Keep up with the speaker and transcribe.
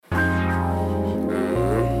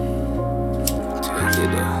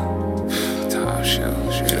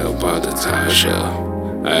off the top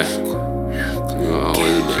shelf. Ay,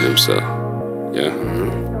 always been himself. Yeah.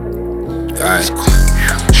 Ay,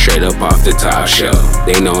 straight up off the top shelf.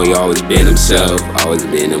 They know he always been himself. Always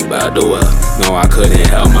been about the wealth. No, I couldn't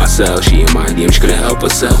help myself. She in my DM, she couldn't help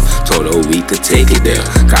herself. Told her we could take it there.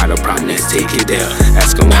 Got a problem, let's take it there.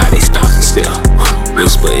 Asking why they stopping still.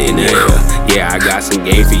 Whisper in the air. Yeah, I got some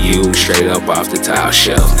game for you. Straight up off the top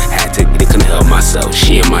shelf. Had to get it, couldn't help myself.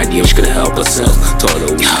 She in my DM, she couldn't help herself. Told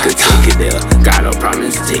her we could take it there. Got a problem,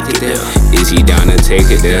 let's take it there. Is he down to take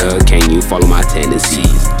it there? Can you follow my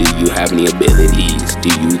tendencies? Do you have any abilities? Do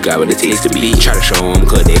you got what it takes to be? Try to show them,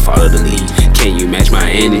 could they follow the lead? Can you match my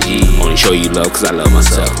energy? Only show you love cause I love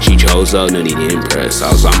myself. She chose up, no need to impress.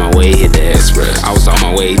 I was on my way, hit the express. I was on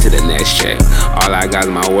my way to the next check. All I got is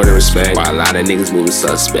my word of respect. While a lot of niggas moving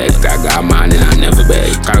suspect, I got mine and I never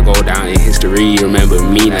beg. Gotta go down in history. Remember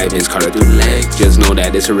me like Vince Carter through the leg. Just know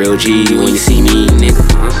that it's a real G when you see me, nigga.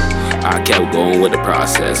 I kept going with the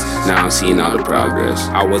process. Now I'm seeing all the progress.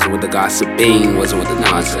 I wasn't with the gossiping, wasn't with the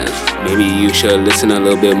nonsense. Maybe you should listen a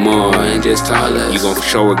little bit more and just talk less. You gon' for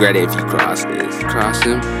sure regret it if you cross this. Cross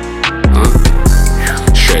him?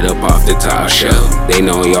 Straight up off the top shelf. They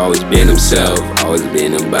know he always been himself. Always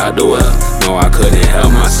been about the wealth. No, I couldn't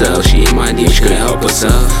help myself. She in my DM, she couldn't help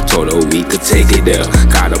herself. Told her we could take it there.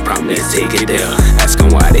 Got a problem, let's take it there.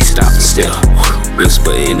 Asking why they stopping still.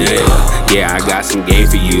 Whisper in the air. Yeah, I got some game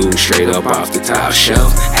for you. Straight up off the top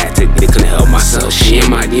shelf. Had to get it, couldn't help myself. She in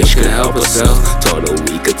my DM, she couldn't help herself. Told her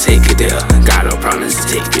we could take it there. Got a problem, let's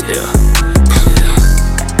take it there.